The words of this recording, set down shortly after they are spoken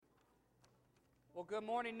Well, good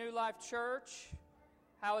morning, New Life Church.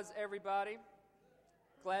 How is everybody?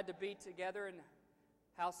 Glad to be together in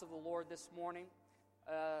the house of the Lord this morning.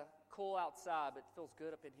 Cool outside, but it feels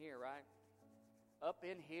good up in here, right? Up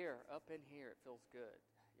in here, it feels good.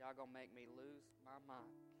 Y'all gonna make me lose my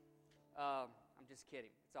mind. I'm just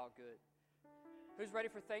kidding. It's all good. Who's ready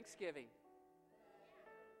for Thanksgiving?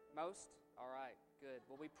 Most? All right, good.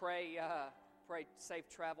 Well, we pray safe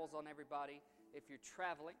travels on everybody if you're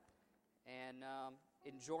traveling, and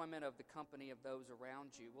enjoyment of the company of those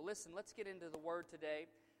around you. Well, listen, let's get into the Word today.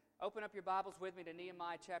 Open up your Bibles with me to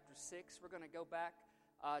Nehemiah chapter 6. We're going to go back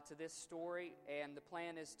to this story, and the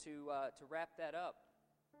plan is to wrap that up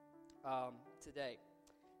today.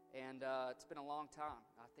 And it's been a long time.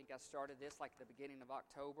 I think I started this like at the beginning of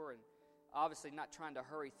October, and obviously not trying to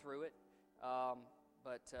hurry through it,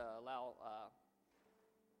 but allow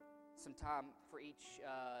some time for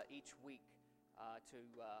each week to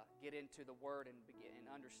get into the Word and begin and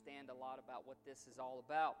understand a lot about what this is all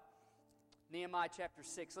about. Nehemiah chapter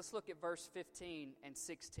 6. Let's look at verse 15 and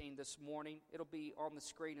 16 this morning. It'll be on the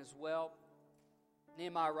screen as well.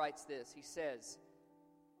 Nehemiah writes this. He says,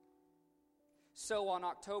 "So on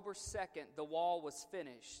October 2nd, the wall was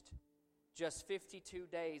finished, just 52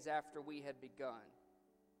 days after we had begun.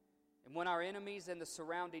 And when our enemies and the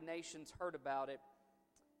surrounding nations heard about it,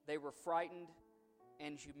 they were frightened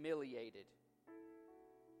and humiliated.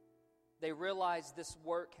 They realized this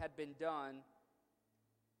work had been done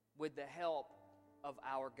with the help of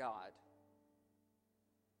our God."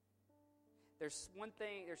 There's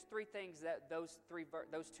three things that those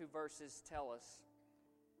two verses tell us.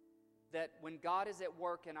 That when God is at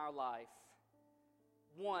work in our life,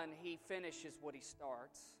 one, He finishes what He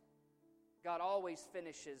starts. God always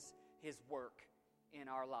finishes His work in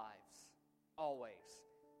our lives. Always.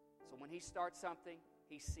 So when He starts something,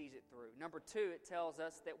 He sees it through. Number two, it tells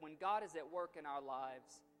us that when God is at work in our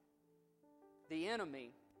lives, the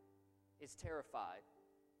enemy is terrified,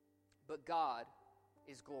 but God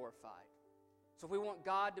is glorified. So if we want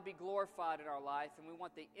God to be glorified in our life and we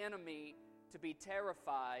want the enemy to be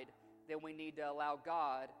terrified, then we need to allow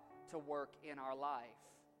God to work in our life.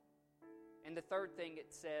 And the third thing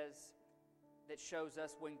it says that shows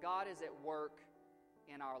us when God is at work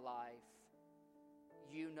in our life,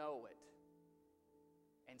 you know it.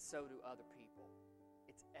 And so do other people.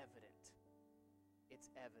 It's evident. It's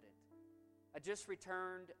evident. I just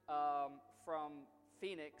returned from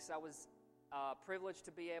Phoenix. I was privileged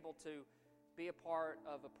to be able to be a part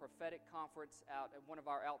of a prophetic conference out at one of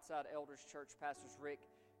our outside elders church, Pastors Rick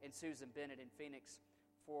and Susan Bennett in Phoenix,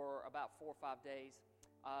 for about 4 or 5 days.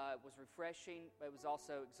 It was refreshing, but it was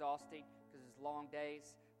also exhausting because it was long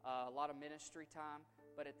days, a lot of ministry time,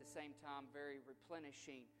 but at the same time very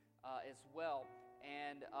replenishing as well.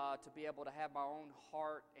 And to be able to have my own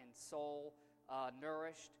heart and soul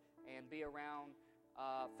nourished and be around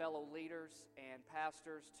fellow leaders and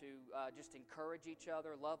pastors to just encourage each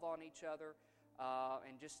other, love on each other,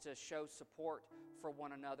 and just to show support for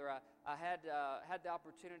one another. I had the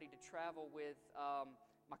opportunity to travel with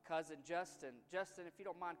my cousin Justin. Justin, if you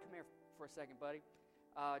don't mind, come here for a second, buddy.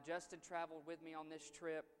 Justin traveled with me on this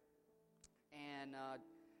trip, and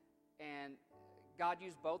God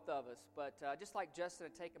used both of us. But just like Justin,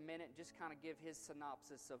 to take a minute and just kind of give his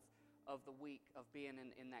synopsis of the week of being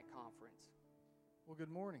in that conference. Well,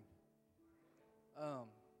 good morning. Well,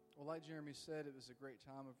 like Jeremy said, it was a great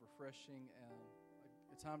time of refreshing and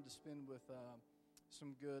a time to spend with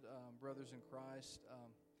some good brothers in Christ.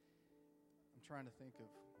 I'm trying to think of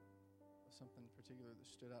something particular that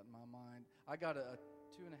stood out in my mind. I got a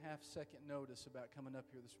 2.5 second notice about coming up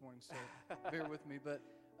here this morning, so bear with me. But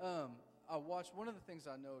I watched, one of the things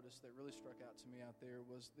I noticed that really struck out to me out there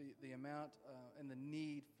was the amount and the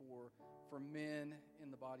need for men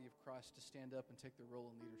in the body of Christ to stand up and take their role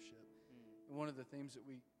in leadership. And one of the themes that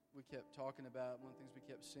we kept talking about, one of the things we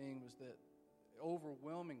kept seeing was that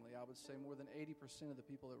overwhelmingly, I would say more than 80% of the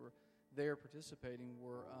people that were there participating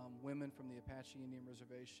were women from the Apache Indian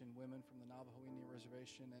Reservation, women from the Navajo Indian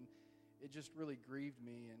Reservation, and it just really grieved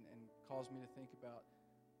me and caused me to think about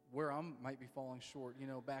where I might be falling short,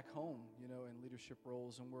 back home, in leadership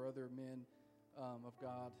roles, and where other men of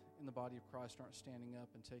God in the body of Christ aren't standing up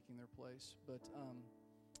and taking their place. But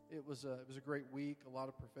it was a great week. A lot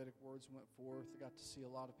of prophetic words went forth. I got to see a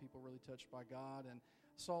lot of people really touched by God, and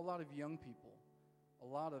saw a lot of young people,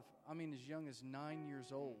 as young as 9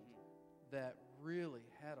 years old, that really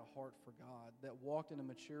had a heart for God, that walked in a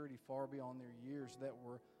maturity far beyond their years, that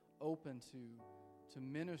were open to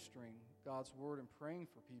ministering God's word and praying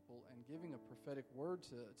for people and giving a prophetic word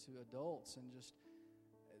to adults, and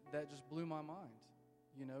that just blew my mind.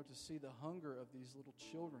 to see the hunger of these little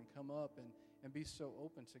children come up and be so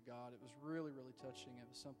open to God. It was really, really touching. It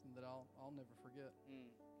was something that I'll never forget.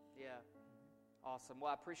 Yeah. Awesome. Well,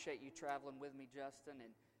 I appreciate you traveling with me, Justin,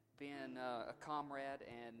 and being a comrade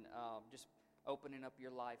and just opening up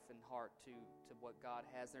your life and heart to what God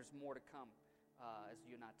has. There's more to come. As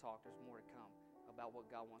you and I talk, there's more to come about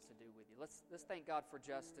what God wants to do with you. Let's thank God for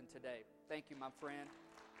Justin today. Thank you, my friend.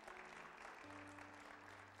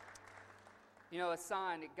 A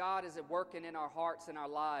sign that God is at working in our hearts and our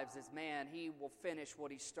lives is, man, He will finish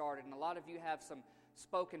what He started. And a lot of you have some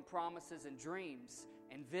spoken promises and dreams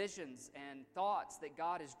and visions and thoughts that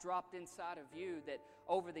God has dropped inside of you that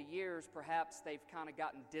over the years, perhaps they've kind of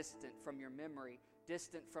gotten distant from your memory,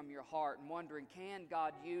 distant from your heart, and wondering, can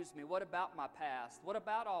God use me? What about my past? What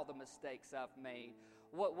about all the mistakes I've made?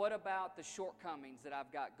 What about the shortcomings that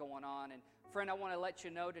I've got going on? And friend, I want to let you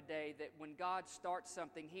know today that when God starts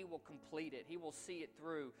something, He will complete it. He will see it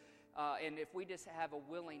through. And if we just have a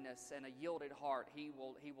willingness and a yielded heart, He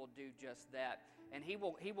will do just that. And He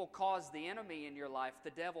will cause the enemy in your life,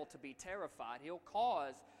 the devil, to be terrified. He'll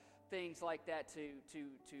cause things like that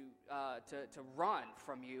to run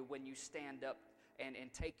from you when you stand up and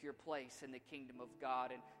take your place in the kingdom of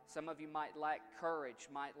God. And some of you might lack courage,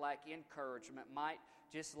 might lack encouragement, might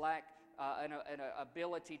just lack an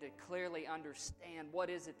ability to clearly understand what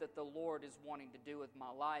is it that the Lord is wanting to do with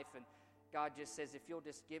my life. And God just says, if you'll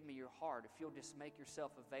just give me your heart, if you'll just make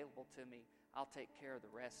yourself available to me, I'll take care of the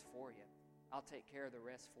rest for you. I'll take care of the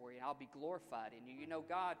rest for you. And I'll be glorified in you.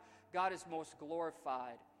 God is most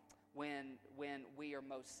glorified when we are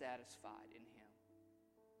most satisfied in Him.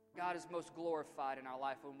 God is most glorified in our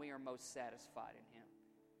life when we are most satisfied in Him.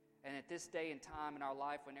 And at this day and time in our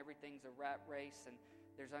life, when everything's a rat race and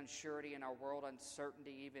there's unsurety in our world,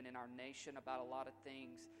 uncertainty even in our nation about a lot of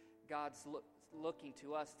things, God's looking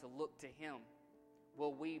to us to look to Him.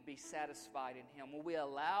 Will we be satisfied in Him? Will we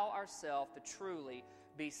allow ourselves to truly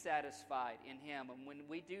be satisfied in Him? And when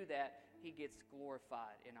we do that, He gets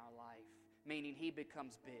glorified in our life, meaning He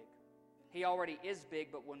becomes big. He already is big,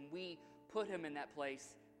 but when we put Him in that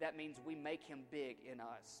place, that means we make Him big in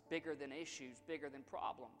us, bigger than issues, bigger than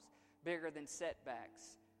problems, bigger than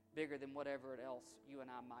setbacks, bigger than whatever else you and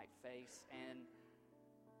I might face. And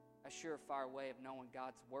a surefire way of knowing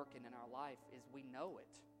God's working in our life is we know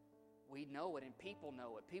it. We know it, and people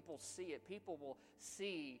know it. People see it. People will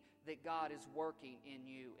see that God is working in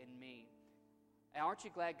you and me. And aren't you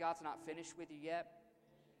glad God's not finished with you yet?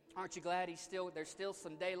 Aren't you glad there's still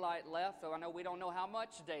some daylight left? Though I know we don't know how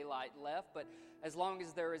much daylight left, but as long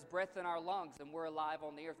as there is breath in our lungs and we're alive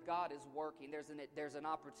on the earth, God is working. There's an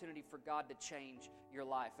opportunity for God to change your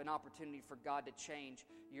life, an opportunity for God to change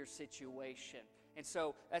your situation. And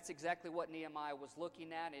so that's exactly what Nehemiah was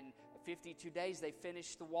looking at. In 52 days, they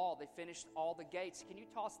finished the wall. They finished all the gates. Can you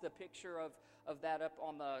toss the picture of that up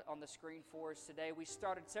on the screen for us today? We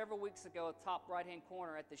started several weeks ago at the top right-hand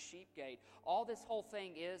corner at the sheep gate. All this whole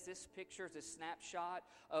thing is, this picture is a snapshot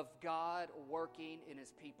of God working in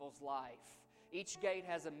His people's life. Each gate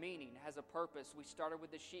has a meaning, has a purpose. We started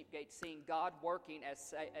with the sheep gate, seeing God working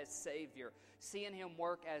as Savior, seeing Him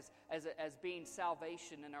work as being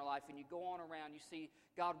salvation in our life. And you go on around, you see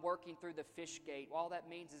God working through the fish gate. All that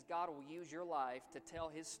means is God will use your life to tell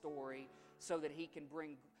His story so that He can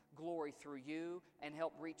bring glory through you and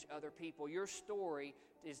help reach other people. Your story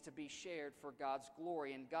is to be shared for God's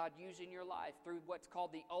glory, and God using your life through what's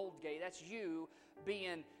called the old gate. That's you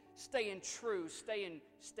staying true, staying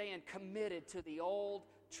committed to the old,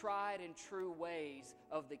 tried and true ways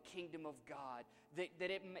of the kingdom of God.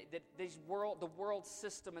 The world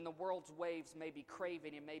system and the world's ways may be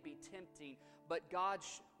craving and may be tempting, but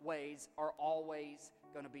God's ways are always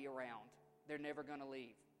going to be around. They're never going to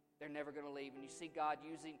leave. They're never going to leave. And you see God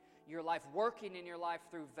using your life, working in your life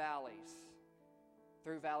through valleys.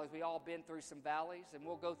 Through valleys. We've all been through some valleys, and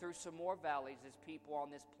we'll go through some more valleys as people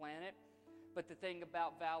on this planet. But the thing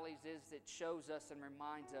about valleys is it shows us and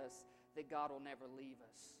reminds us that God will never leave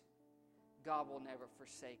us. God will never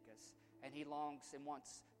forsake us. And He longs and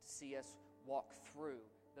wants to see us walk through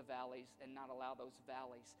the valleys and not allow those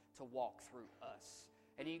valleys to walk through us.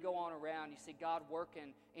 And you go on around, you see God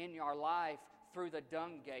working in our life through the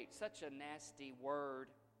dung gate. Such a nasty word.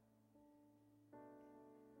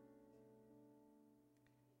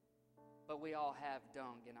 But we all have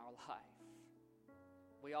dung in our life.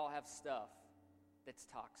 We all have stuff that's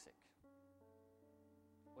toxic.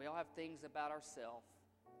 We all have things about ourselves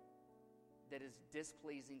that is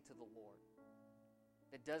displeasing to the Lord,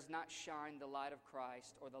 that does not shine the light of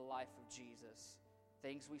Christ or the life of Jesus.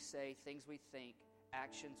 Things we say, things we think,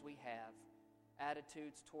 actions we have,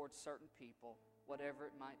 attitudes towards certain people, whatever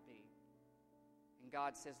it might be. And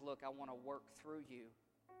God says, look, I want to work through you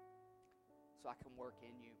so I can work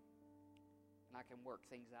in you. And I can work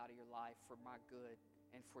things out of your life for my good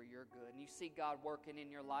and for your good. And you see God working in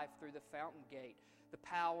your life through the fountain gate, the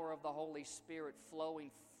power of the Holy Spirit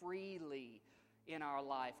flowing freely in our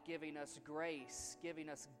life, giving us grace, giving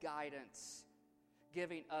us guidance,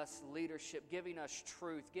 giving us leadership, giving us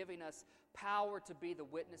truth, giving us power to be the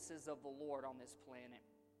witnesses of the Lord on this planet.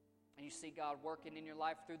 And you see God working in your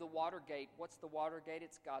life through the water gate. What's the water gate?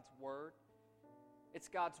 It's God's Word. It's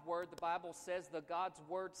God's Word. The Bible says, God's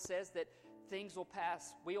Word says that things will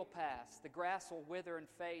pass, we'll pass. The grass will wither and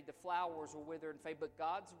fade. The flowers will wither and fade. But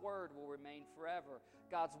God's Word will remain forever.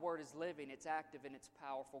 God's Word is living. It's active and it's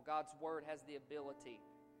powerful. God's Word has the ability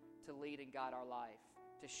to lead and guide our life,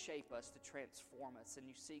 to shape us, to transform us. And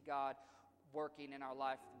you see God working in our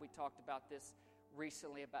life. We talked about this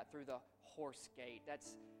recently through the horse gate.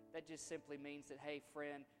 That just simply means that, hey,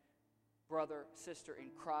 friend, brother, sister in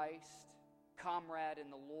Christ, comrade in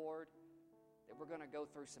the Lord, that we're going to go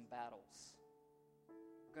through some battles.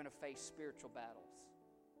 We're going to face spiritual battles.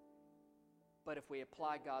 But if we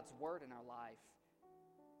apply God's Word in our life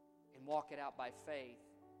and walk it out by faith,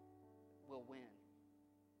 we'll win.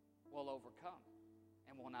 We'll overcome.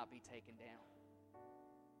 And will not be taken down.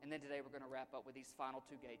 And then today we're going to wrap up with these final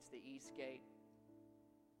two gates, the east gate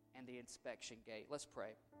and the inspection gate. Let's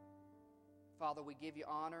pray. Father, we give you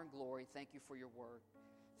honor and glory. Thank you for your word.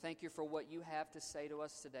 Thank you for what you have to say to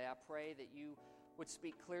us today. I pray that you would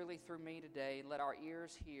speak clearly through me today and let our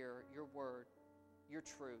ears hear your word, your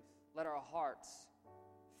truth. Let our hearts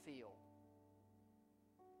feel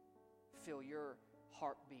your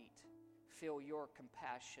heartbeat. Feel your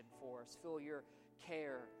compassion for us. Feel your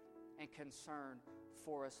care and concern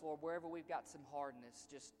for us. Lord, wherever we've got some hardness,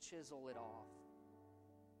 just chisel it off.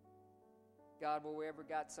 God, wherever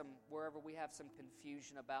we have some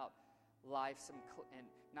confusion about life and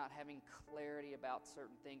not having clarity about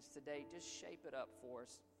certain things today, just shape it up for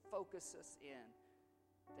us. Focus us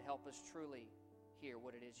in to help us truly hear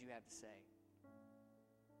what it is you have to say.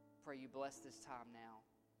 Pray you bless this time now.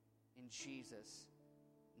 In Jesus'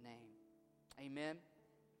 name. Amen.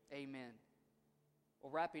 Amen.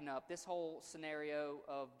 Well, wrapping up, this whole scenario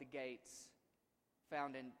of the gates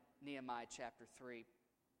found in Nehemiah chapter 3.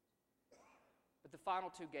 But the final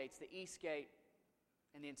two gates, the east gate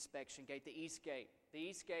and the inspection gate. The east gate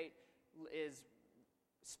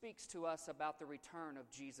speaks to us about the return of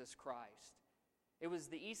Jesus Christ. It was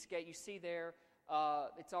the east gate, you see there,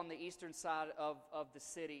 it's on the eastern side of the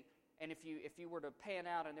city. And if you were to pan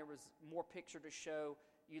out and there was more picture to show,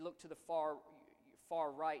 you look to the far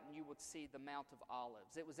right and you would see the Mount of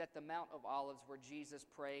Olives. It was at the Mount of Olives where Jesus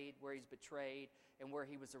prayed, where he's betrayed, and where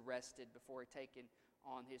he was arrested before he taken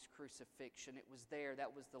on his crucifixion. It was there.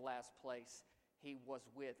 That was the last place he was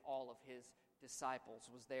with all of his disciples,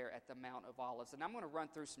 was there at the Mount of Olives. And I'm going to run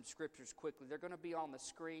through some scriptures quickly. They're going to be on the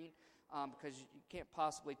screen because you can't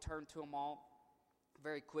possibly turn to them all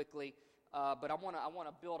very quickly. But I want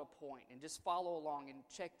to build a point and just follow along and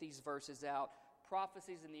check these verses out.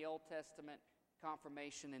 Prophecies in the Old Testament,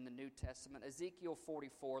 confirmation in the New Testament. Ezekiel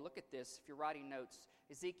 44, look at this if you're writing notes.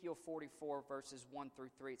 Ezekiel 44 verses 1 through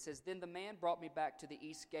 3. It says, "Then the man brought me back to the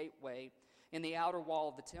east gateway in the outer wall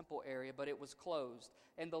of the temple area, but it was closed.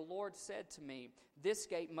 And the Lord said to me, 'This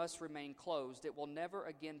gate must remain closed. It will never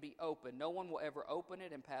again be opened. No one will ever open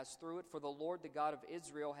it and pass through it, for the Lord, the God of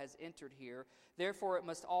Israel, has entered here. Therefore it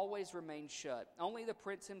must always remain shut. Only the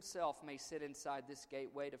prince himself may sit inside this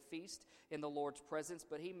gateway to feast in the Lord's presence,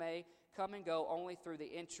 but he may come and go only through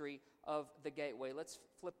the entry of the gateway.'" Let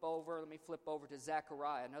me flip over to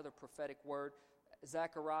Zechariah, another prophetic word.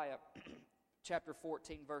 Zechariah chapter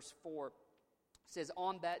 14, verse 4 says,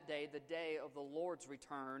 "On that day, the day of the Lord's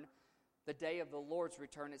return,"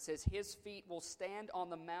 it says, "his feet will stand on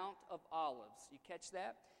the Mount of Olives." You catch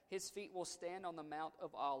that? His feet will stand on the Mount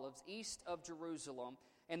of Olives, east of Jerusalem.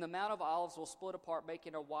 And the Mount of Olives will split apart,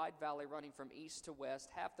 making a wide valley running from east to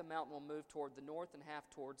west. Half the mountain will move toward the north and half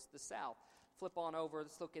towards the south. Flip on over.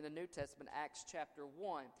 Let's look in the New Testament, Acts chapter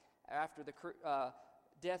 1. After the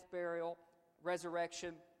death, burial,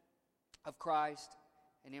 resurrection of Christ,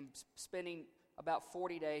 and him spending about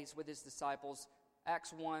 40 days with his disciples.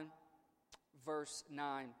 Acts 1, verse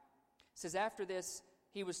 9. It says, "After this,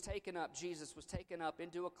 Jesus was taken up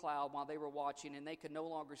into a cloud while they were watching, and they could no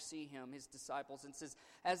longer see him," his disciples. And it says,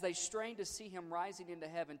 "As they strained to see him rising into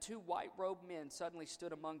heaven, two white-robed men suddenly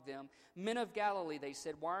stood among them. 'Men of Galilee,' they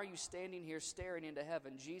said, 'why are you standing here staring into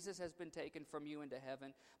heaven? Jesus has been taken from you into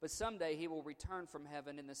heaven, but someday he will return from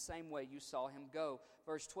heaven in the same way you saw him go.'"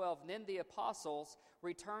 Verse 12, "And then the apostles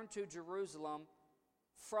returned to Jerusalem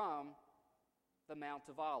from the Mount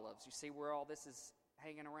of Olives. You see where all this is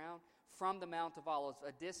hanging around? From the Mount of Olives,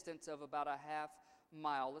 a distance of about a half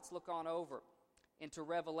mile. Let's look on over into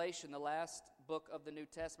Revelation, the last book of the New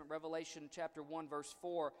Testament. Revelation chapter 1, verse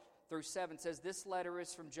 4 through 7 says, "This letter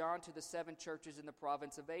is from John to the 7 churches in the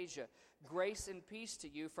province of Asia. Grace and peace to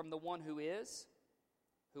you from the one who is,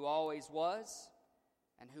 who always was,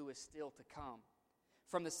 and who is still to come,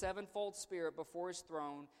 from the sevenfold Spirit before his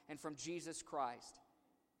throne, and from Jesus Christ.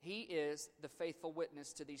 He is the faithful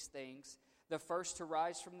witness to these things, the first to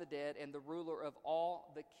rise from the dead, and the ruler of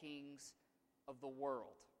all the kings of the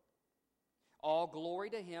world. All glory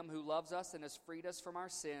to him who loves us and has freed us from our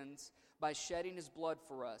sins by shedding his blood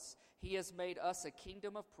for us. He has made us a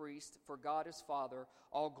kingdom of priests for God his Father.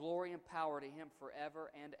 All glory and power to him forever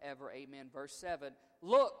and ever. Amen." Verse 7,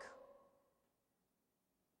 "Look,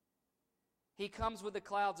 he comes with the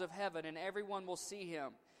clouds of heaven, and everyone will see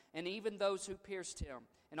him, and even those who pierced him.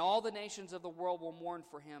 And all the nations of the world will mourn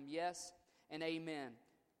for him. Yes and amen."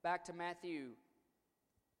 Back to Matthew.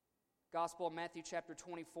 Gospel of Matthew chapter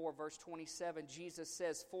 24, verse 27, Jesus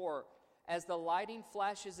says, "For as the lightning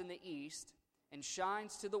flashes in the east and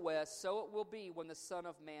shines to the west, so it will be when the Son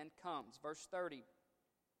of Man comes." Verse 30,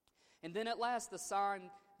 "And then at last the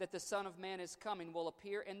sign that the Son of Man is coming will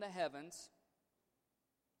appear in the heavens,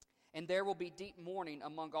 and there will be deep mourning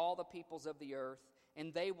among all the peoples of the earth,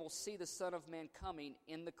 and they will see the Son of Man coming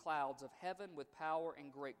in the clouds of heaven with power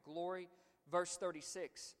and great glory." Verse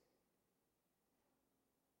 36,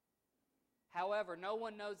 "However, no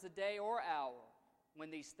one knows the day or hour when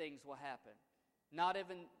these things will happen, not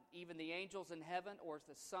even the angels in heaven or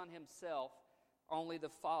the Son himself, only the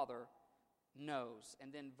Father knows."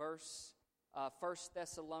 And then 1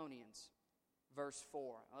 Thessalonians, verse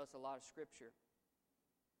 4. Oh, that's a lot of scripture.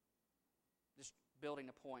 Just building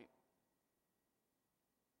a point.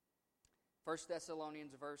 1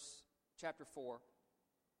 Thessalonians chapter 4,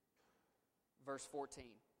 verse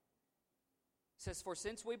 14. It says, "For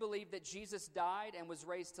since we believe that Jesus died and was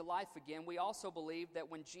raised to life again, we also believe that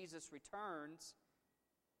when Jesus returns,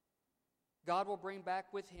 God will bring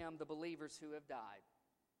back with him the believers who have died.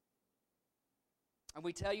 And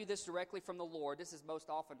we tell you this directly from the Lord." This is most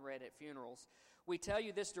often read at funerals. "We tell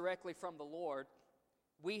you this directly from the Lord.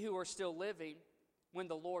 We who are still living, when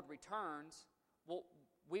the Lord returns,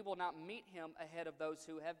 we will not meet him ahead of those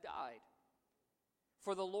who have died.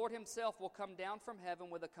 For the Lord himself will come down from heaven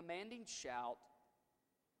with a commanding shout,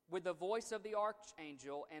 with the voice of the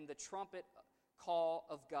archangel and the trumpet call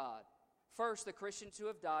of God. First, the Christians who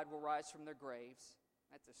have died will rise from their graves."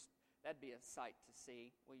 That'd be a sight to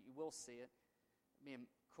see. Well, you will see it. It'd be a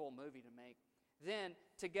cool movie to make. "Then,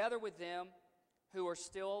 together with them who are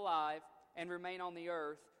still alive and remain on the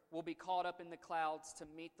earth, will be caught up in the clouds to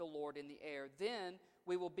meet the Lord in the air. Then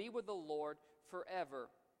we will be with the Lord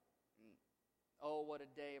forever." Oh, what a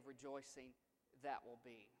day of rejoicing that will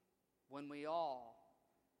be when we all,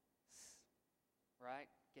 right,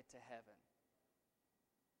 get to heaven.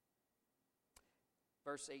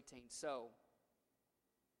 Verse 18, "So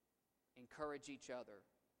encourage each other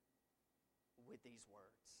with these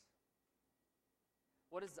words."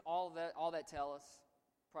 What does all that tell us?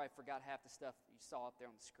 Probably forgot half the stuff you saw up there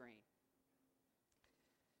on the screen.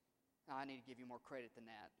 Now, I need to give you more credit than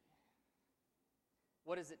that.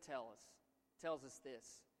 What does it tell us? It tells us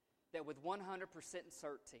this, that with 100%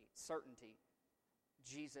 certainty,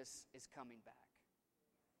 Jesus is coming back.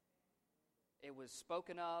 It was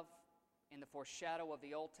spoken of in the foreshadow of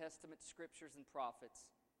the Old Testament scriptures and prophets.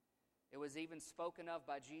 It was even spoken of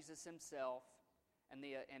by Jesus himself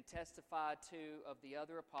and testified to of the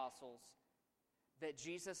other apostles, that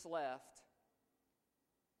Jesus left.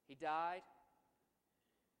 He died.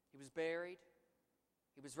 He was buried.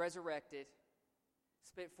 He was resurrected.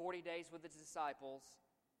 Spent 40 days with his disciples.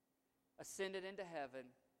 Ascended into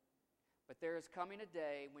heaven. But there is coming a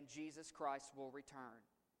day when Jesus Christ will return.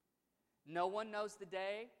 No one knows the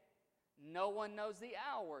day. No one knows the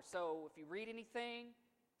hour. So if you read anything,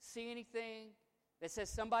 see anything that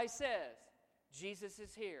somebody says, Jesus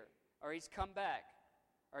is here, or he's come back,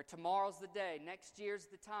 or tomorrow's the day, next year's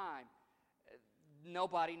the time,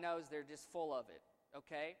 nobody knows. They're just full of it,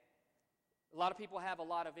 okay? A lot of people have a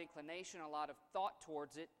lot of inclination, a lot of thought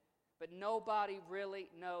towards it, but nobody really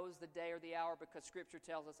knows the day or the hour, because Scripture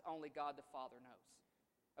tells us only God the Father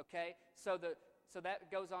knows, okay? So that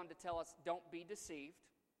goes on to tell us, don't be deceived.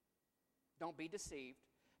 Don't be deceived,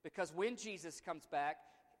 because when Jesus comes back,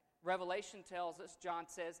 Revelation tells us, John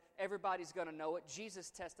says, everybody's going to know it.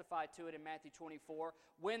 Jesus testified to it in Matthew 24.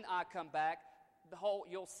 When I come back,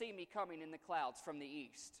 you'll see me coming in the clouds from the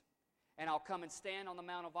east. And I'll come and stand on the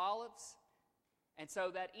Mount of Olives, And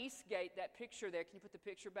so that east gate, that picture there, can you put the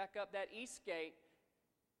picture back up? That east gate,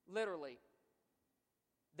 literally,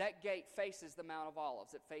 that gate faces the Mount of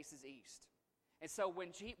Olives. It faces east. And so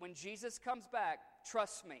when Jesus comes back,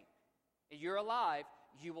 trust me, if you're alive,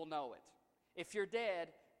 you will know it. If you're dead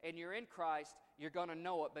and you're in Christ, you're going to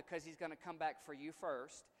know it because He's going to come back for you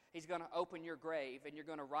first. He's going to open your grave, and you're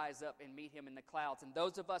going to rise up and meet Him in the clouds. And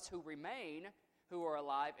those of us who remain, who are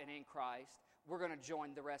alive and in Christ, we're going to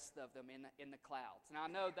join the rest of them in the clouds. Now, I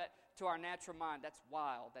know that to our natural mind, that's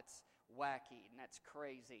wild, that's wacky, and that's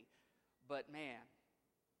crazy. But man,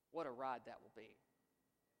 what a ride that will be.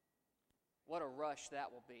 What a rush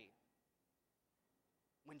that will be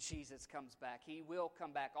when Jesus comes back. He will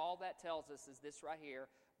come back. All that tells us is this right here.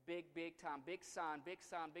 Big time, big sign, 100%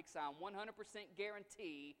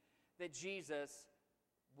 guarantee that Jesus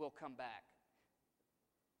will come back.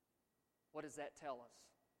 What does that tell us?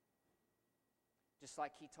 Just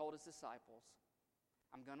like He told His disciples,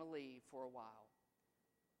 I'm going to leave for a while,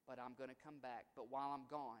 but I'm going to come back. But while I'm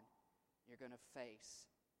gone, you're going to face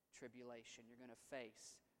tribulation. You're going to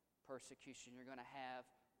face persecution. You're going to have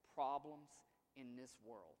problems in this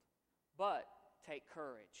world. But take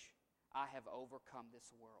courage. I have overcome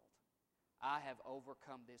this world. I have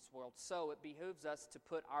overcome this world. So it behooves us to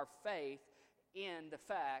put our faith in the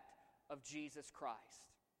fact of Jesus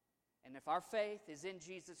Christ. And if our faith is in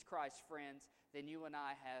Jesus Christ, friends, then you and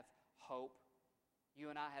I have hope. You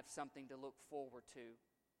and I have something to look forward to.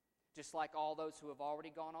 Just like all those who have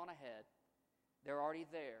already gone on ahead, they're already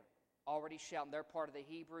there, already shouting. They're part of the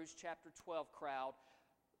Hebrews chapter 12 crowd.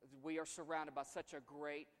 We are surrounded by such a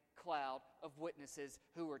great cloud of witnesses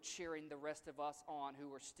who are cheering the rest of us on,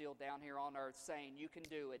 who are still down here on earth, saying, you can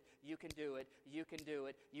do it, you can do it, you can do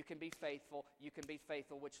it, you can be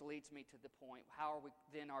faithful, which leads me to the point. How are we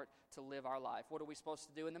then to live our life? What are we supposed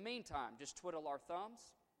to do in the meantime? Just twiddle our thumbs?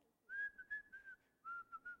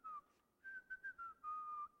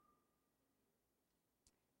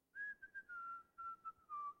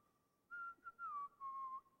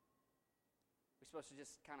 We're supposed to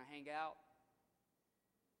just kind of hang out?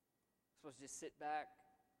 Supposed to just sit back,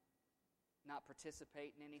 not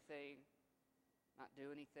participate in anything, not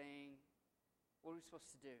do anything. What are we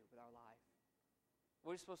supposed to do with our life?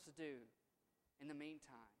 What are we supposed to do in the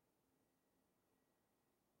meantime?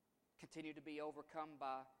 Continue to be overcome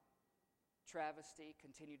by travesty,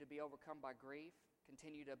 continue to be overcome by grief,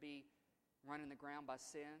 continue to be run in the ground by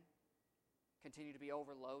sin, continue to be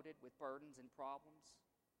overloaded with burdens and problems,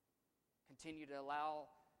 continue to allow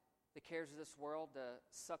the cares of this world to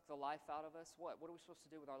suck the life out of us. What are we supposed to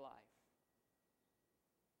do with our life?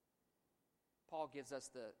 Paul gives us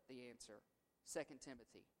the answer. 2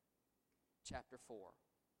 Timothy chapter 4,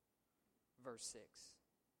 verse 6.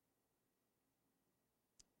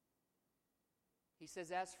 He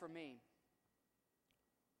says, as for me,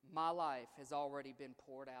 my life has already been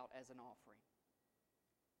poured out as an offering.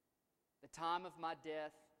 The time of my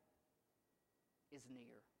death is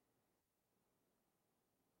near.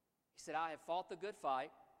 He said, I have fought the good fight,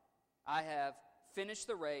 I have finished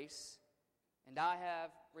the race, and I have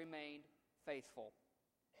remained faithful.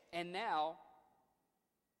 And now,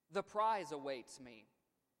 the prize awaits me,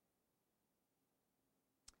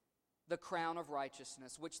 the crown of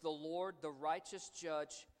righteousness, which the Lord, the righteous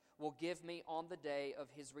judge, will give me on the day of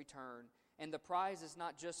His return. And the prize is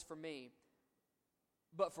not just for me,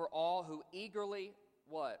 but for all who eagerly,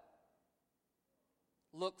 what?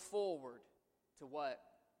 Look forward to what?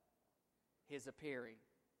 His appearing.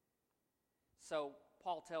 So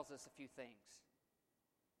Paul tells us a few things.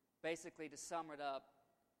 Basically, to sum it up,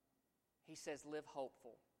 he says, live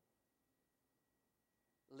hopeful.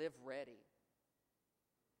 Live ready.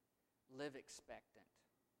 Live expectant.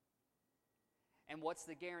 And what's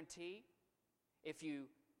the guarantee? If you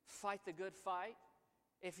fight the good fight,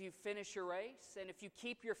 if you finish your race, and if you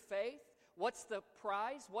keep your faith, what's the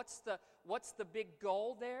prize? What's the big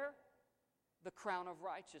goal there? The crown of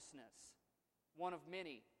righteousness. One of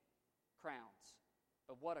many crowns.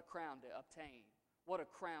 But what a crown to obtain. What a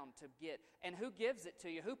crown to get. And who gives it to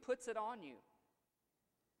you? Who puts it on you?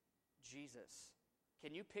 Jesus.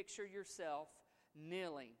 Can you picture yourself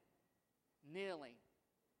kneeling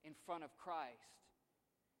in front of Christ?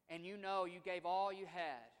 And you know you gave all you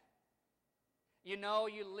had. You know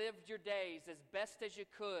you lived your days as best as you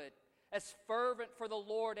could, as fervent for the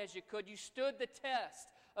Lord as you could. You stood the test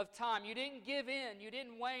of time. You didn't give in. You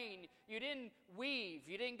didn't wane. You didn't weave.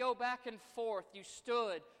 You didn't go back and forth. You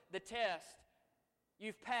stood the test.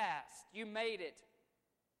 You've passed. You made it.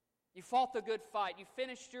 You fought the good fight. You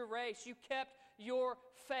finished your race. You kept your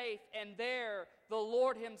faith. And there, the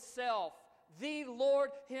Lord Himself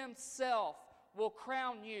will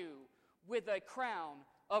crown you with a crown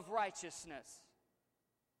of righteousness.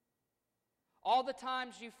 All the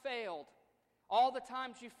times you failed, all the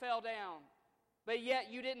times you fell down, but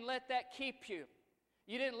yet you didn't let that keep you.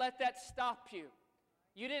 You didn't let that stop you.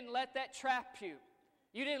 You didn't let that trap you.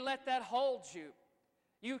 You didn't let that hold you.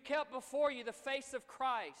 You kept before you the face of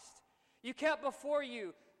Christ. You kept before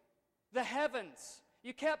you the heavens.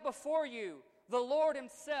 You kept before you the Lord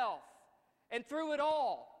Himself. And through it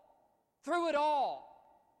all,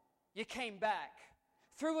 you came back.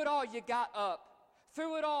 Through it all, you got up.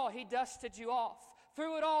 Through it all, He dusted you off.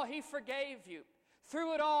 Through it all, He forgave you.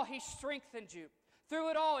 Through it all, He strengthened you.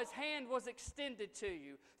 Through it all, His hand was extended to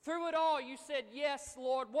you. Through it all, you said, yes,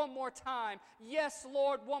 Lord, one more time. Yes,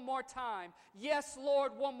 Lord, one more time. Yes,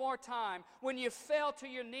 Lord, one more time. When you fell to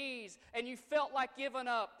your knees and you felt like giving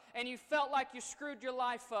up and you felt like you screwed your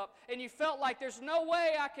life up and you felt like there's no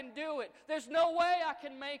way I can do it. There's no way I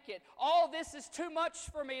can make it. All this is too much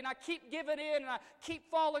for me and I keep giving in and I keep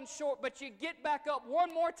falling short. But you get back up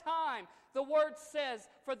one more time. The Word says,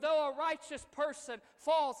 for though a righteous person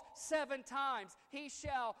falls 7 times, he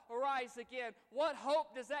shall rise again. What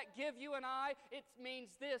hope does that give you and I? It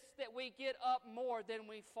means this, that we get up more than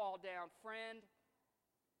we fall down. Friend,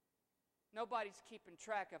 nobody's keeping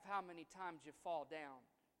track of how many times you fall down.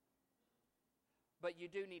 But you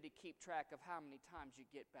do need to keep track of how many times you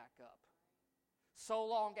get back up. So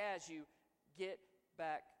long as you get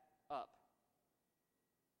back up.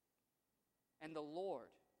 And the Lord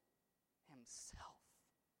Himself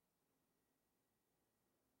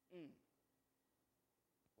will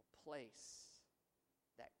place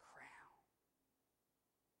that crown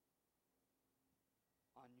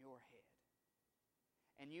on your head.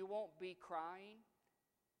 And you won't be crying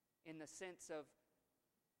in the sense of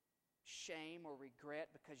shame or regret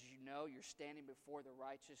because you know you're standing before the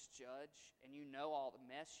righteous judge and you know all the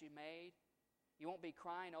mess you made. You won't be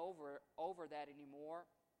crying over that anymore,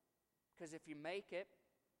 because if you make it,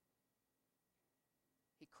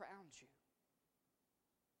 He crowns you.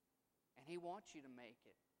 And He wants you to make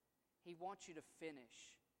it. He wants you to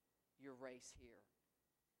finish your race here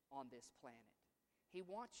on this planet. He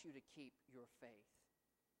wants you to keep your faith.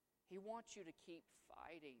 He wants you to keep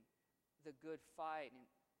fighting the good fight, and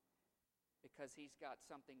because He's got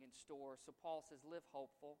something in store. So Paul says, live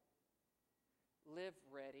hopeful, live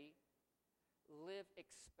ready, live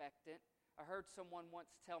expectant. I heard someone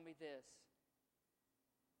once tell me this: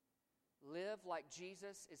 live like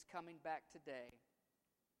Jesus is coming back today,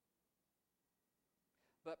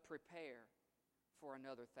 but prepare for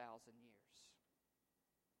another 1,000 years.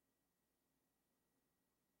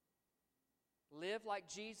 Live like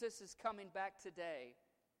Jesus is coming back today,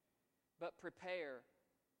 but prepare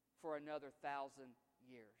for another 1,000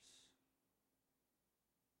 years.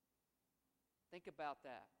 Think about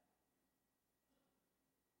that.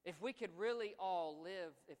 If we could really all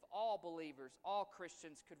live, if all believers, all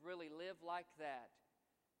Christians could really live like that,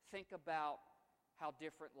 think about how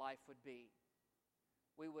different life would be.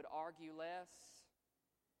 We would argue less.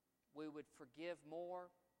 We would forgive more.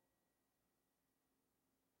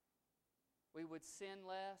 We would sin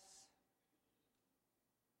less.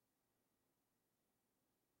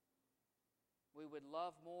 We would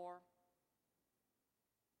love more.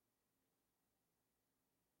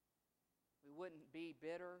 We wouldn't be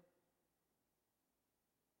bitter.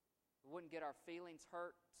 We wouldn't get our feelings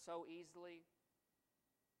hurt so easily.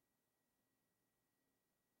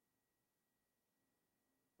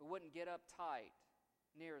 We wouldn't get uptight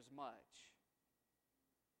near as much.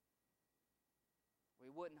 We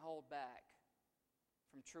wouldn't hold back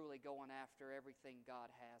from truly going after everything God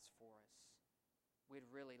has for us. We'd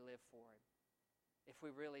really live for Him. If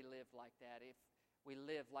we really lived like that, if we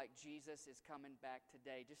live like Jesus is coming back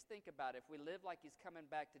today. Just think about it. If we live like He's coming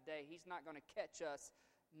back today, He's not going to catch us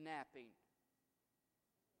napping.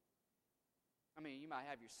 I mean, you might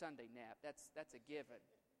have your Sunday nap. That's a given.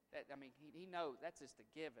 He knows that's just a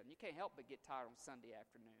given. You can't help but get tired on Sunday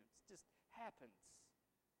afternoons. It just happens.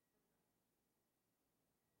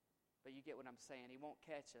 But you get what I'm saying. He won't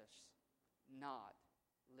catch us not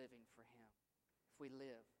living for Him if we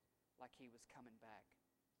live like He was coming back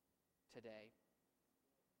today.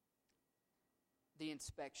 The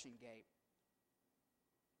inspection gate.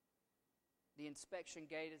 The inspection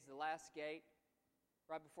gate is the last gate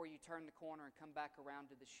right before you turn the corner and come back around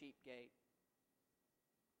to the sheep gate.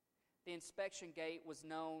 The inspection gate was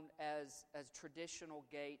known as traditional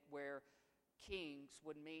gate where kings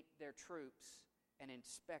would meet their troops and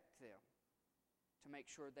inspect them to make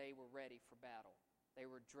sure they were ready for battle. They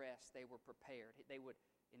were dressed, they were prepared. They would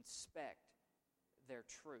inspect their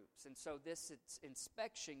troops. And so this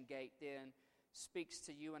inspection gate then speaks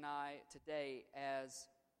to you and I today as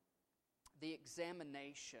the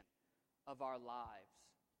examination of our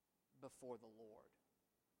lives before the Lord.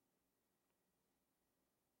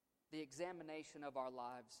 The examination of our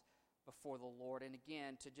lives before the Lord. And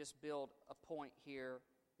again, to just build a point here,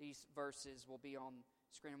 these verses will be on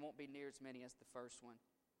screen. It won't be near as many as the first one.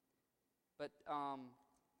 But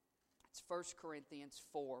it's 1 Corinthians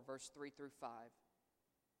 4, verse 3 through 5.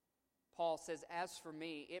 Paul says, "As for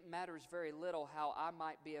me, it matters very little how I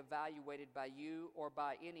might be evaluated by you or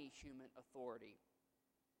by any human authority.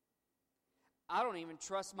 I don't even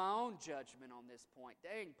trust my own judgment on this point."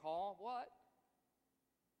 Dang, Paul, what?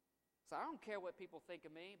 So I don't care what people think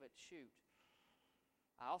of me, but shoot,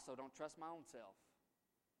 I also don't trust my own self.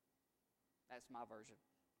 That's my version.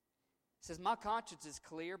 It says, "My conscience is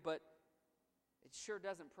clear, but it sure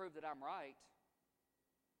doesn't prove that I'm right.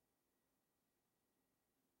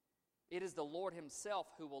 It is the Lord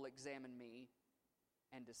Himself who will examine me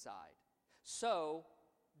and decide. So,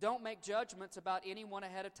 don't make judgments about anyone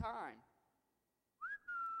ahead of time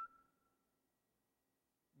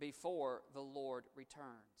before the Lord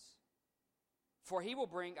returns. For He will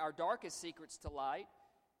bring our darkest secrets to light,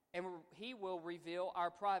 and He will reveal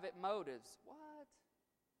our private motives." What?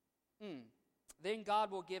 "Then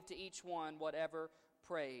God will give to each one whatever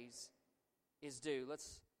praise is due."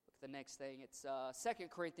 Let's look at the next thing. It's 2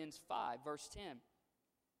 Corinthians 5, verse 10.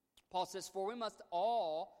 Paul says, "For we must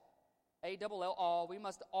all, A-double-L, we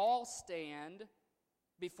must all stand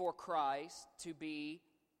before Christ to be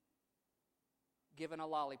given a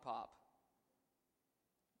lollipop,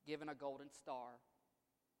 given a golden star,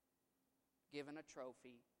 given a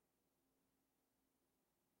trophy.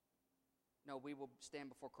 No, we will stand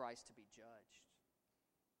before Christ to be judged.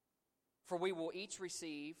 For we will each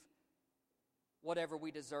receive whatever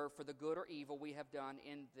we deserve for the good or evil we have done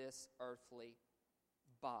in this earthly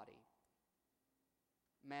body."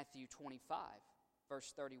 Matthew 25,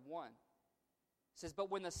 verse 31 says, "But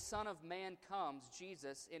when the Son of Man comes,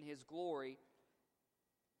 Jesus, in His glory,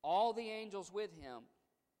 all the angels with Him,"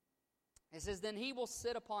 it says, "then He will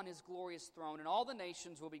sit upon His glorious throne, and all the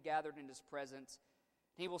nations will be gathered in His presence.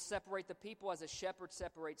 He will separate the people as a shepherd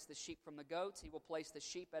separates the sheep from the goats. He will place the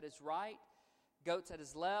sheep at His right, goats at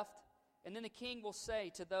His left. And then the King will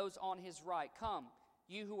say to those on His right, 'Come,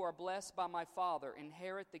 you who are blessed by my Father,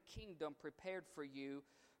 inherit the kingdom prepared for you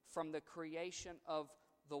from the creation of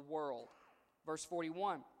the world.'" Verse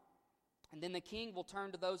 41, "And then the King will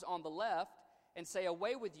turn to those on the left and say,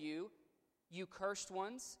 'Away with you, you cursed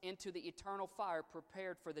ones, into the eternal fire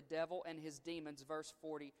prepared for the devil and his demons.'" Verse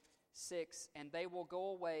 46, "And they will go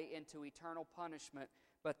away into eternal punishment,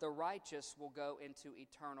 but the righteous will go into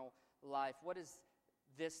eternal life." What does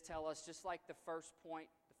this tell us? Just like the first point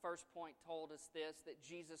told us this, that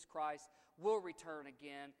Jesus Christ will return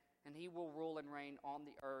again, and He will rule and reign on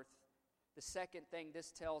the earth. The second thing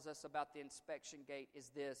this tells us about the inspection gate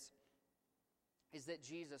is this, is that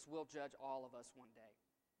Jesus will judge all of us one day.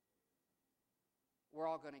 We're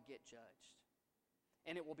all going to get judged,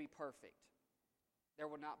 and it will be perfect. There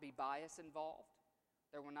will not be bias involved.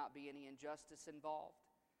 There will not be any injustice involved.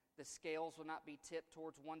 The scales will not be tipped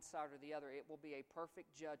towards one side or the other. It will be a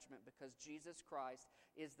perfect judgment because Jesus Christ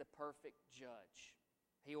is the perfect judge.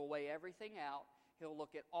 He will weigh everything out. He'll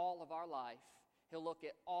look at all of our life. He'll look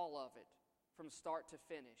at all of it from start to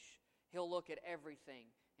finish. He'll look at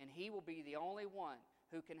everything, and He will be the only one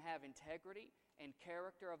who can have integrity and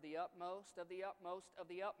character of the utmost, of the utmost, of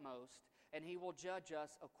the utmost, and He will judge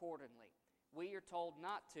us accordingly. We are told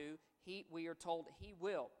not to. We are told He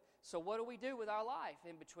will. So what do we do with our life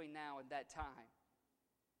in between now and that time?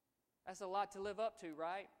 That's a lot to live up to,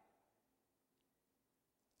 right?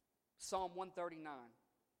 Psalm 139,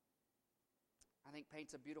 I think,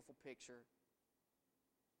 paints a beautiful picture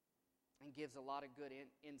and gives a lot of good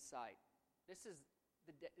insight. This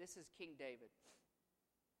is King David.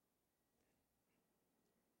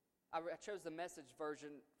 I chose the Message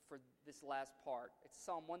version for this last part. It's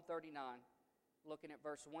Psalm 139. Looking at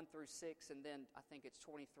verse 1 through 6, and then I think it's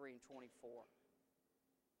 23 and 24.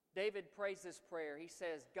 David prays this prayer. He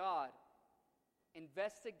says, "God,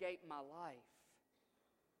 investigate my life."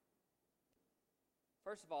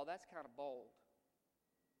 First of all, that's kind of bold.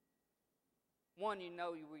 One,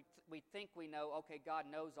 we think we know, okay, God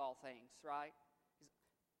knows all things, right?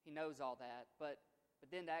 He knows all that. But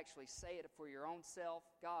then to actually say it for your own self,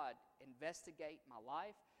 "God, investigate my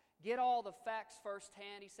life." Get all the facts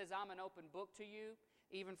firsthand. He says, "I'm an open book to you,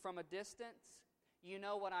 even from a distance. You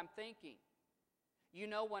know what I'm thinking. You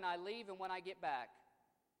know when I leave and when I get back.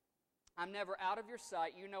 I'm never out of your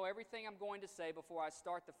sight. You know everything I'm going to say before I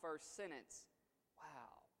start the first sentence."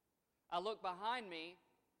 Wow. "I look behind me,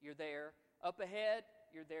 you're there. Up ahead,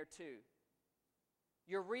 you're there too.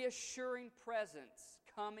 Your reassuring presence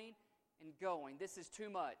coming and going. This is too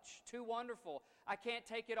much, too wonderful. I can't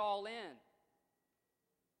take it all in.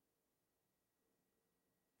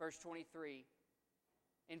 Verse 23,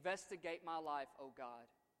 investigate my life, O God.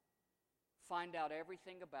 Find out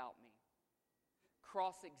everything about me.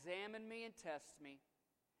 Cross-examine me and test me.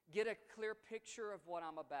 Get a clear picture of what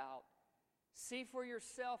I'm about. See for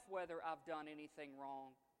yourself whether I've done anything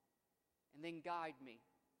wrong. And then guide me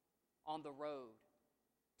on the road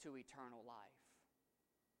to eternal life.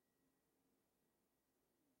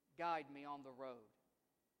 Guide me on the road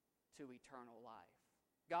to eternal life.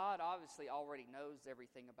 God obviously already knows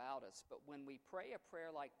everything about us, but when we pray a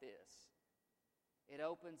prayer like this, it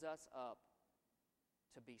opens us up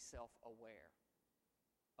to be self-aware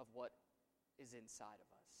of what is inside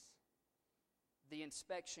of us. The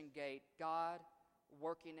inspection gate, God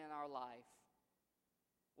working in our life,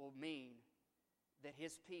 will mean that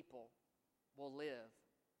His people will live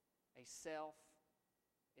a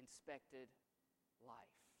self-inspected life.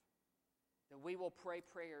 That we will pray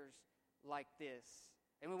prayers like this.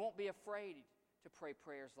 And we won't be afraid to pray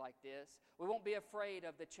prayers like this. We won't be afraid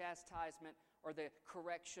of the chastisement or the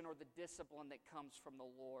correction or the discipline that comes from the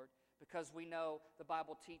Lord, because we know the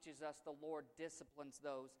Bible teaches us the Lord disciplines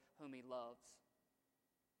those whom He loves.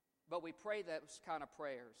 But we pray those kind of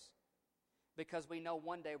prayers because we know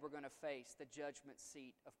one day we're going to face the judgment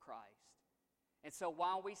seat of Christ. And so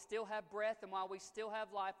while we still have breath and while we still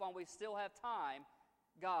have life, while we still have time,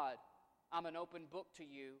 God, I'm an open book to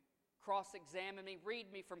you. Cross-examine me,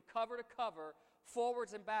 read me from cover to cover,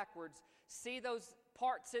 forwards and backwards. See those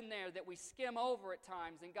parts in there that we skim over at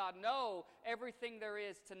times. And God, know everything there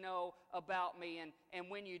is to know about me. And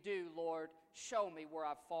when you do, Lord, show me where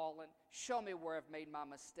I've fallen. Show me where I've made my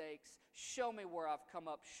mistakes. Show me where I've come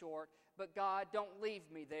up short. But God, don't leave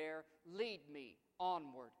me there. Lead me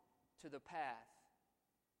onward to the path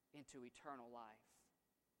into eternal life.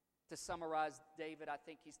 To summarize David, I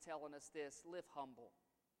think he's telling us this: live humble.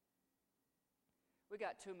 We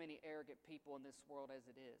got too many arrogant people in this world as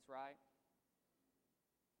it is, right?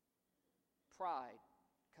 Pride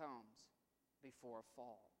comes before a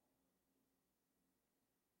fall.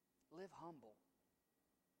 Live humble.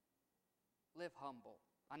 Live humble.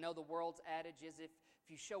 I know the world's adage is if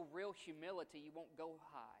you show real humility, you won't go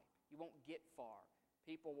high. You won't get far.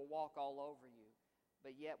 People will walk all over you.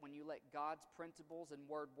 But yet when you let God's principles and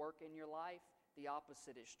word work in your life, the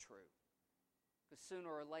opposite is true. Because sooner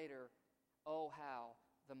or later, oh, how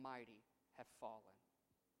the mighty have fallen.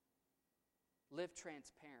 Live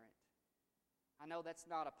transparent. I know that's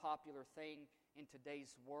not a popular thing in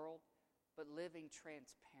today's world, but living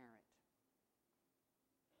transparent.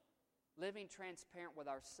 Living transparent with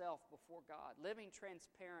ourselves before God. Living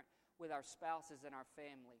transparent with our spouses and our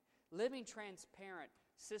family. Living transparent,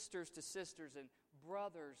 sisters to sisters and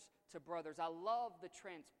brothers to brothers. I love the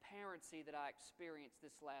transparency that I experienced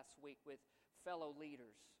this last week with fellow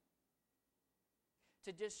leaders.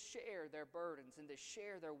 To just share their burdens and to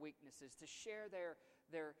share their weaknesses, to share their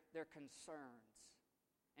concerns,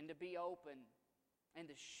 and to be open and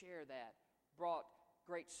to share that brought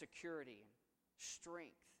great security and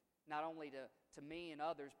strength, not only to me and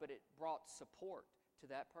others, but it brought support to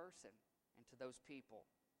that person and to those people.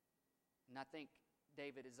 And I think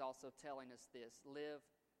David is also telling us this: live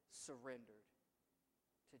surrendered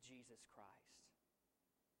to Jesus Christ.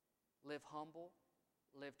 Live humble,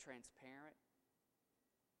 live transparent,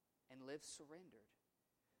 and live surrendered.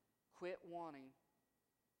 Quit wanting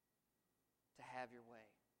to have your way,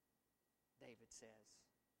 David says.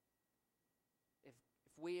 If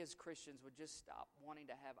we as Christians would just stop wanting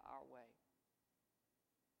to have our way,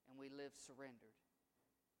 and we live surrendered,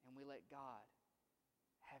 and we let God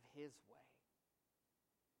have His way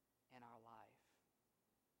in our life.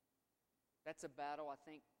 That's a battle I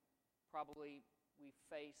think probably we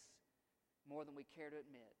face more than we care to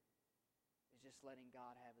admit, is just letting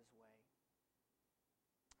God have His way.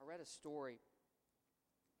 I read a story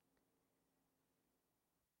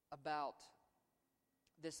about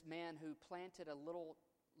this man who planted a little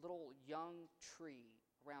young tree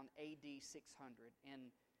around AD 600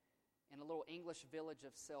 in a little English village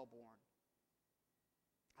of Selborne.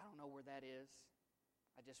 I don't know where that is.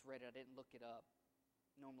 I just read it. I didn't look it up.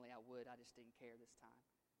 Normally I would. I just didn't care this time.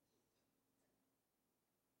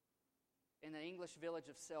 In the English village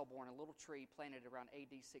of Selborne, a little tree planted around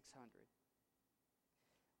AD 600.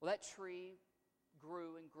 Well, that tree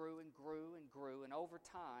grew and grew and grew and grew, and over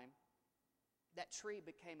time, that tree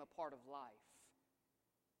became a part of life.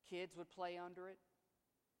 Kids would play under it.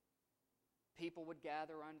 People would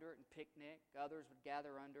gather under it and picnic. Others would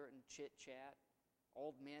gather under it and chit-chat.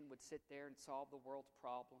 Old men would sit there and solve the world's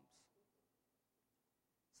problems.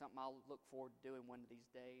 Something I'll look forward to doing one of these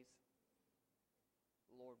days,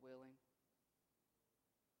 Lord willing.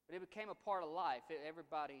 But it became a part of life.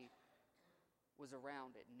 Everybody was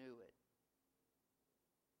around it, knew it.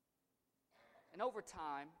 And over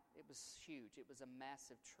time, it was huge. It was a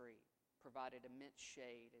massive tree, provided immense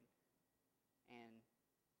shade and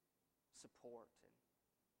support and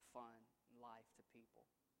fun and life to people.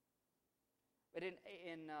 But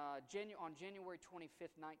on January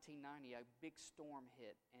 25th, 1990, a big storm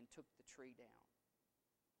hit and took the tree down.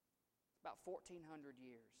 It's about 1,400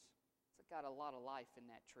 years. It's got a lot of life in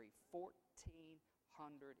that tree.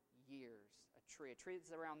 1,400 years, a tree. A tree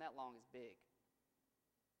that's around that long is big.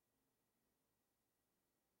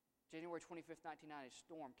 January 25th, 1990, a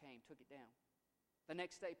storm came, took it down. The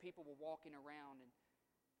next day, people were walking around and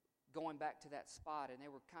going back to that spot, and they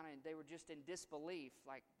were just in disbelief,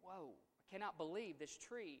 like, whoa, I cannot believe this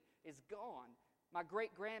tree is gone. My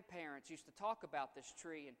great-grandparents used to talk about this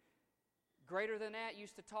tree, and greater than that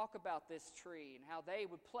used to talk about this tree and how they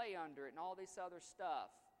would play under it and all this other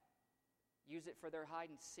stuff. Use it for their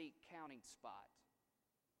hide-and-seek counting spot,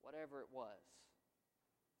 whatever it was.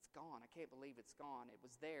 It's gone. I can't believe it's gone. It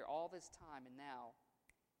was there all this time, and now,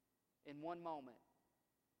 in one moment,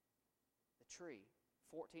 the tree,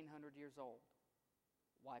 1,400 years old,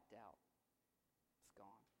 wiped out. It's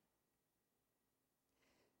gone.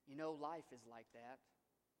 You know, life is like that.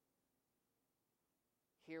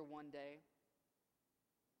 Here one day,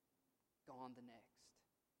 gone the next.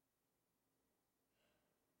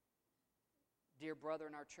 Dear brother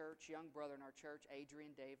in our church, young brother in our church,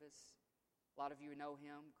 Adrian Davis. A lot of you know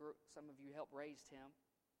him. Some of you helped raise him.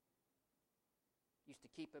 Used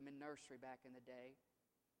to keep him in nursery back in the day.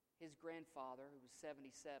 His grandfather, who was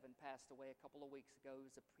 77, passed away a couple of weeks ago.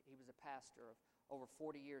 He was a pastor of over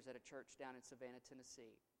 40 years at a church down in Savannah,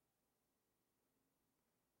 Tennessee.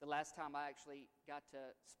 The last time I actually got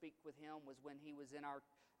to speak with him was when he was in our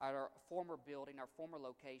former building, our former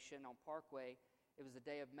location on Parkway. It was the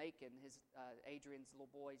day of Macon, Adrian's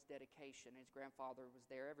little boy's dedication. His grandfather was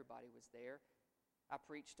there. Everybody was there. I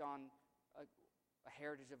preached on a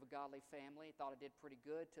heritage of a godly family. Thought I did pretty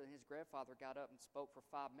good till his grandfather got up and spoke for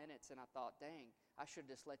 5 minutes, and I thought, dang, I should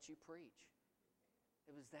have just let you preach.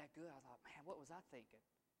 It was that good. I thought, man, what was I thinking?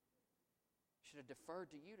 Should have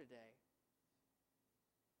deferred to you today.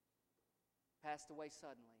 Passed away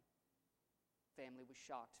suddenly. Family was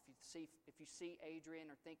shocked. If you see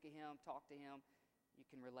Adrian or think of him, talk to him, you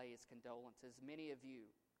can relay his condolences. Many of you,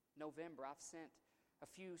 November, I've sent a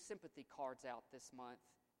few sympathy cards out this month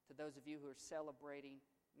to those of you who are celebrating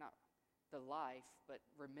not the life, but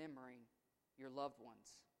remembering your loved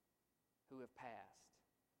ones who have passed.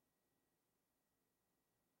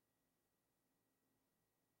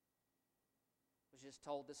 I was just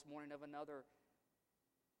told this morning of another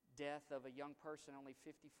death of a young person, only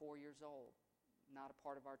 54 years old. Not a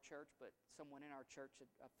part of our church, but someone in our church,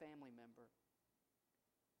 a family member.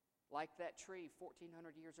 Like that tree,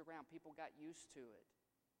 1,400 years around, people got used to it.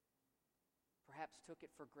 Perhaps took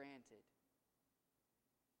it for granted.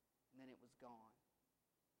 And then it was gone.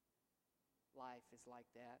 Life is like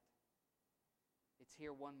that. It's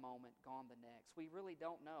here one moment, gone the next. We really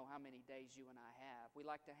don't know how many days you and I have. We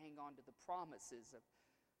like to hang on to the promises of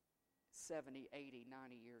 70, 80,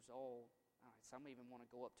 90 years old. Some even want to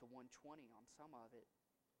go up to 120 on some of it.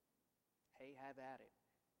 Hey, have at it.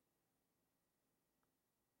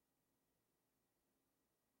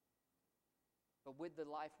 But with the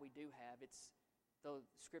life we do have, the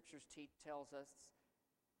Scriptures tells us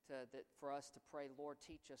that for us to pray, Lord,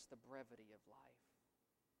 teach us the brevity of life.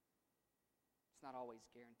 It's not always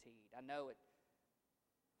guaranteed. I know at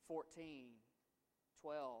 14,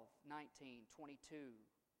 12, 19, 22,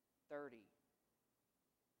 30,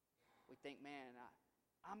 we think, man,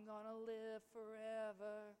 I'm going to live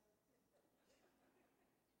forever.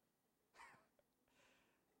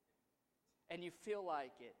 And you feel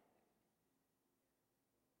like it.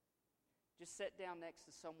 Just sit down next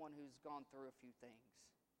to someone who's gone through a few things.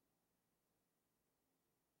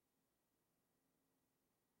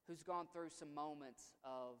 Who's gone through some moments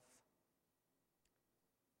of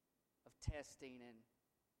testing and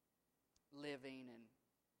living and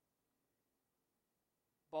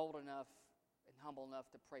bold enough and humble enough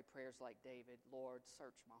to pray prayers like David, Lord,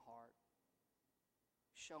 search my heart.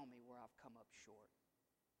 Show me where I've come up short.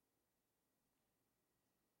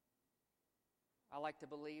 I like to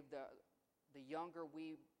believe the younger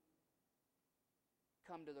we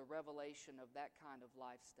come to the revelation of that kind of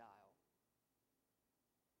lifestyle,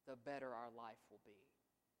 the better our life will be.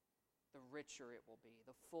 The richer it will be,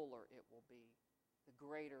 the fuller it will be, the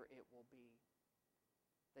greater it will be.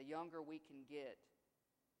 The younger we can get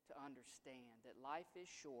to understand that life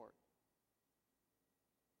is short,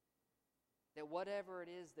 that whatever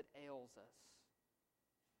it is that ails us,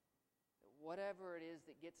 that whatever it is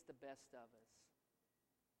that gets the best of us,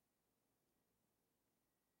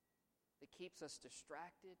 that keeps us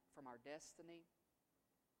distracted from our destiny,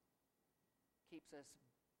 keeps us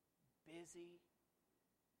busy,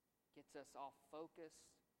 gets us off focus,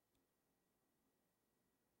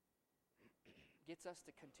 gets us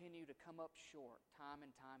to continue to come up short time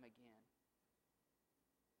and time again.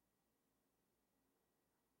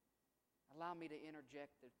 Allow me to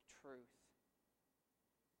interject the truth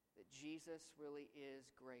that Jesus really is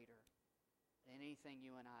greater than anything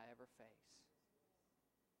you and I ever face.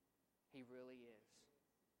 He really is.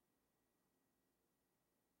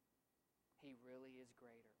 He really is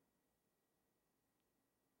greater.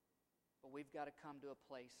 But we've got to come to a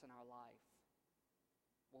place in our life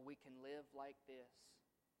where we can live like this.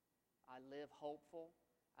 I live hopeful.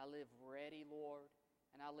 I live ready, Lord.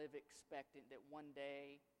 And I live expectant that one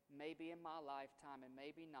day, maybe in my lifetime and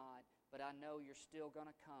maybe not, but I know you're still going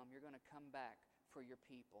to come. You're going to come back for your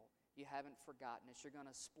people. You haven't forgotten us. You're going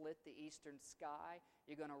to split the eastern sky.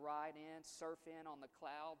 You're going to ride in, surf in on the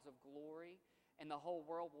clouds of glory, and the whole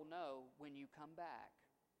world will know when you come back.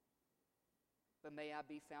 But may I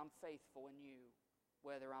be found faithful in you,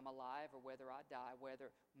 whether I'm alive or whether I die,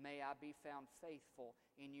 may I be found faithful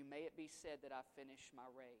in you. May it be said that I finished my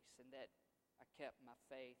race and that I kept my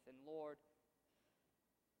faith. And Lord,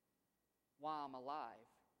 while I'm alive,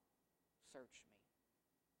 search me.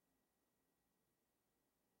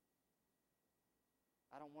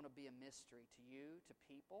 I don't want to be a mystery to you, to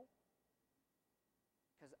people,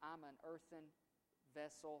 because I'm an earthen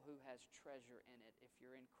vessel who has treasure in it. If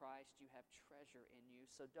you're in Christ, you have treasure in you.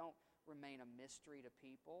 So don't remain a mystery to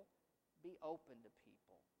people. Be open to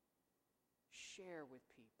people. Share with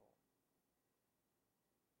people.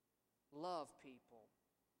 Love people.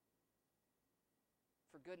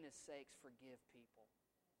 For goodness sakes, forgive people.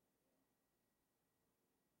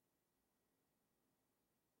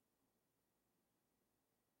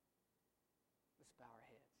 Let's bow our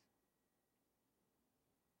heads.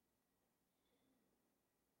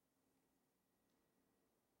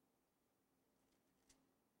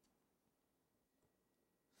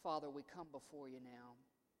 Father, we come before you now.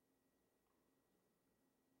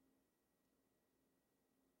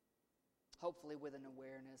 Hopefully with an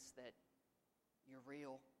awareness that you're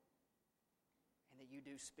real and that you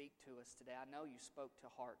do speak to us today. I know you spoke to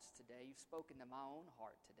hearts today. You've spoken to my own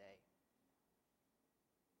heart today.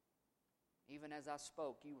 Even as I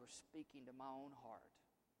spoke, you were speaking to my own heart.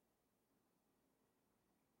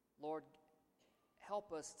 Lord,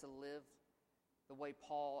 help us to live the way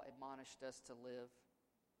Paul admonished us to live.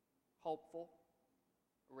 Hopeful,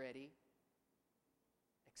 ready,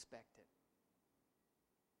 expectant.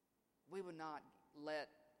 We would not let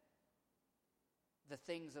the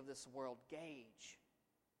things of this world gauge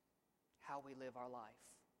how we live our life.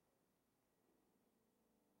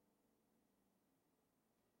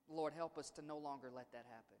 Lord, help us to no longer let that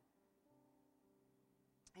happen.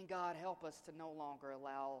 And God, help us to no longer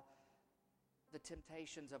allow the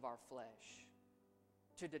temptations of our flesh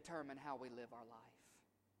to determine how we live our life.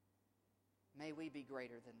 May we be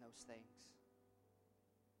greater than those things.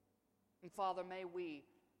 And Father, may we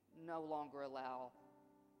no longer allow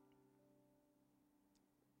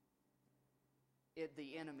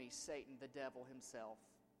the enemy, Satan, the devil himself,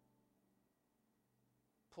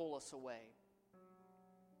 pull us away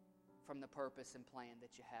from the purpose and plan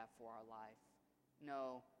that you have for our life.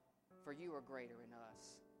 No, for you are greater in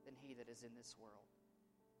us than he that is in this world.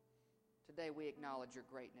 Today we acknowledge your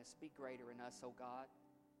greatness. Be greater in us, O God.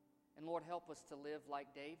 And Lord, help us to live like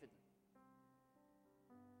David.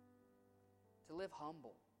 To live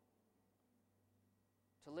humble.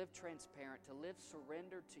 To live transparent. To live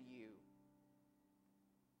surrendered to you.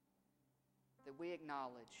 That we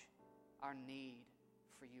acknowledge our need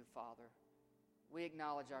for you, Father. We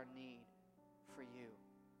acknowledge our need for you.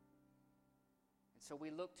 And so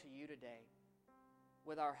we look to you today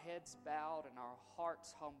with our heads bowed and our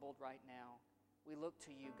hearts humbled right now. We look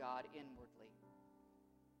to you, God, inwardly.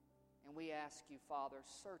 And we ask you, Father,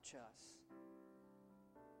 search us.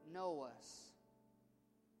 Know us.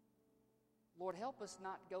 Lord, help us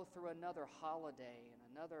not go through another holiday and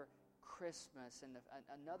another Christmas and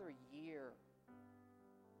another year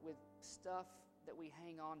with stuff that we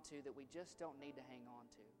hang on to that we just don't need to hang on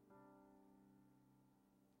to.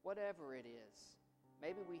 Whatever it is.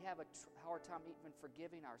 Maybe we have a hard time even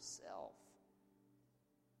forgiving ourselves.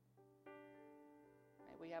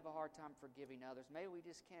 Maybe we have a hard time forgiving others. Maybe we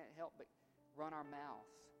just can't help but run our mouth.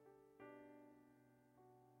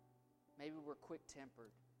 Maybe we're quick-tempered.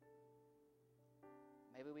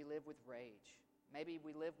 Maybe we live with rage. Maybe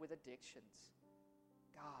we live with addictions.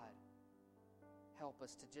 God, help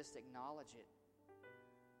us to just acknowledge it.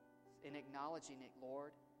 In acknowledging it,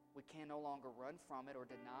 Lord, we can no longer run from it or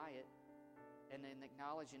deny it. And in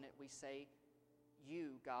acknowledging it, we say, you,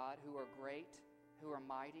 God, who are great, who are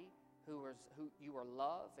mighty, who you are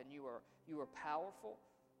love, and you are powerful,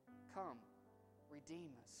 come,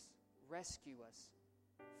 redeem us, rescue us,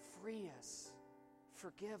 free us,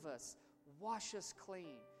 forgive us, wash us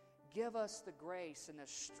clean, give us the grace and the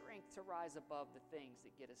strength to rise above the things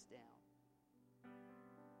that get us down.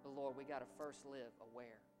 But Lord, we got to first live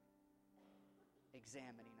aware,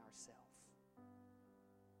 examining ourselves.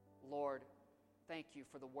 Lord, thank you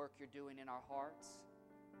for the work you're doing in our hearts.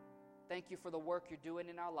 Thank you for the work you're doing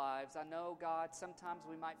in our lives. I know, God, sometimes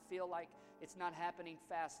we might feel like it's not happening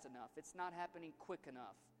fast enough. It's not happening quick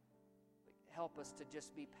enough. But help us to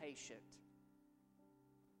just be patient.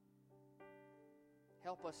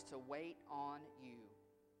 Help us to wait on you.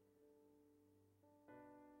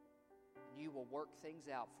 And you will work things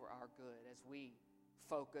out for our good as we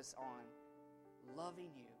focus on loving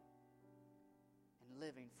you and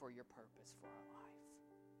living for your purpose for our life.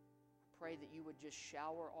 I pray that you would just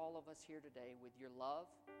shower all of us here today with your love,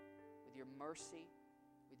 with your mercy,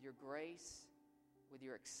 with your grace, with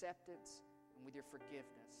your acceptance, and with your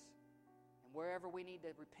forgiveness. And wherever we need to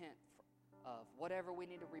repent of, whatever we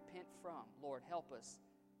need to repent from, Lord, help us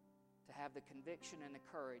to have the conviction and the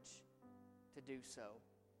courage to do so.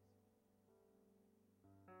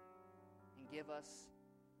 And give us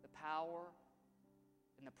the power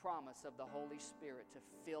and the promise of the Holy Spirit to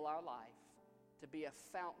fill our life, to be a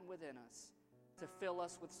fountain within us, to fill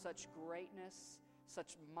us with such greatness,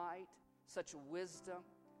 such might, such wisdom,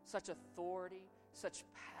 such authority, such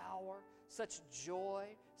power, such joy,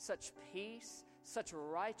 such peace, such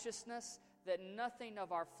righteousness, that nothing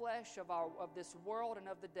of our flesh, of this world, and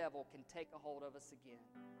of the devil can take a hold of us again.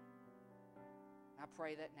 And I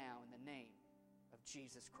pray that now in the name of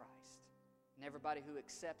Jesus Christ. And everybody who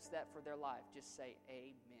accepts that for their life, just say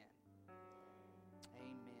amen.